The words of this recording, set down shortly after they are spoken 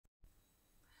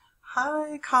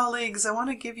Hi colleagues, I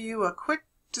want to give you a quick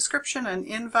description and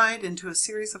invite into a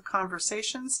series of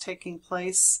conversations taking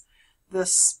place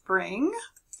this spring.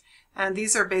 And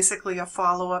these are basically a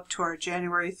follow-up to our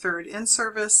January 3rd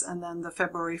in-service and then the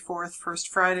February 4th First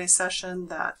Friday session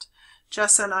that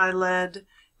Jess and I led.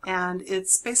 And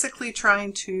it's basically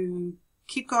trying to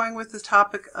keep going with the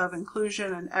topic of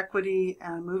inclusion and equity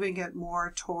and moving it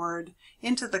more toward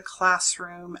into the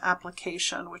classroom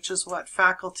application, which is what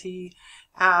faculty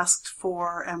asked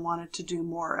for and wanted to do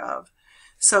more of.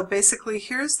 So basically,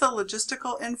 here's the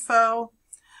logistical info.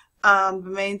 The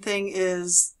main thing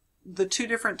is the 2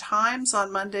 different times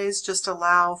on Mondays just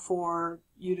allow for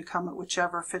you to come at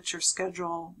whichever fits your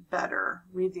schedule better.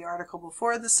 Read the article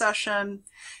before the session.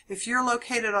 If you're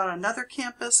located on another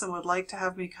campus and would like to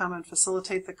have me come and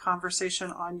facilitate the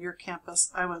conversation on your campus,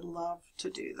 I would love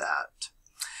to do that.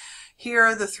 Here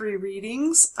are the 3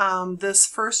 readings. This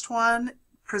first one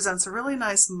presents a really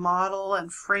nice model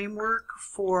and framework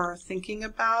for thinking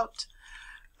about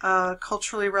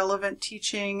culturally relevant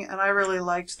teaching, and I really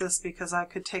liked this because I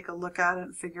could take a look at it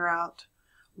and figure out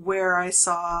where I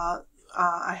saw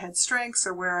I had strengths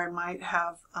or where I might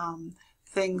have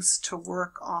things to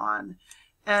work on.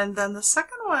 And then the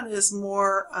second one is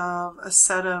more of a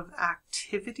set of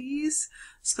activities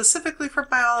specifically for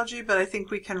biology, but I think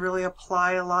we can really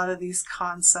apply a lot of these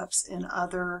concepts in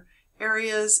other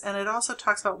areas. And it also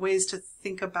talks about ways to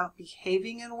think about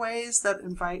behaving in ways that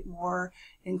invite more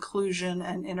inclusion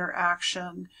and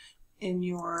interaction in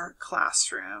your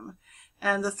classroom.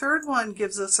 And the third one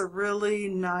gives us a really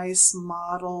nice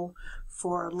model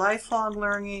for lifelong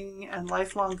learning and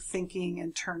lifelong thinking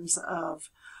in terms of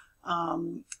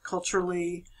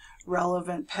culturally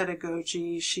relevant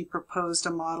pedagogy. She proposed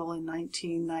a model in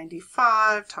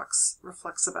 1995,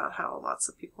 reflects about how lots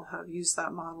of people have used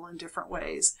that model in different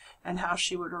ways and how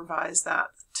she would revise that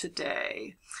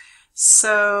today.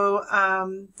 So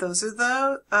those are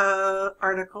the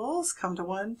articles. Come to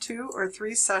 1, 2, or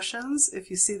 3 sessions. If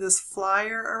you see this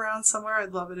flyer around somewhere,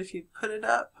 I'd love it if you'd put it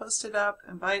up, post it up,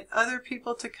 invite other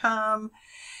people to come.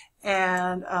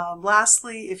 And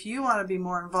lastly, if you want to be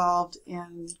more involved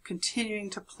in continuing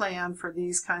to plan for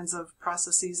these kinds of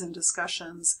processes and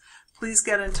discussions, please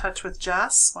get in touch with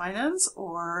Jess Winans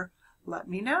or let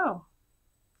me know.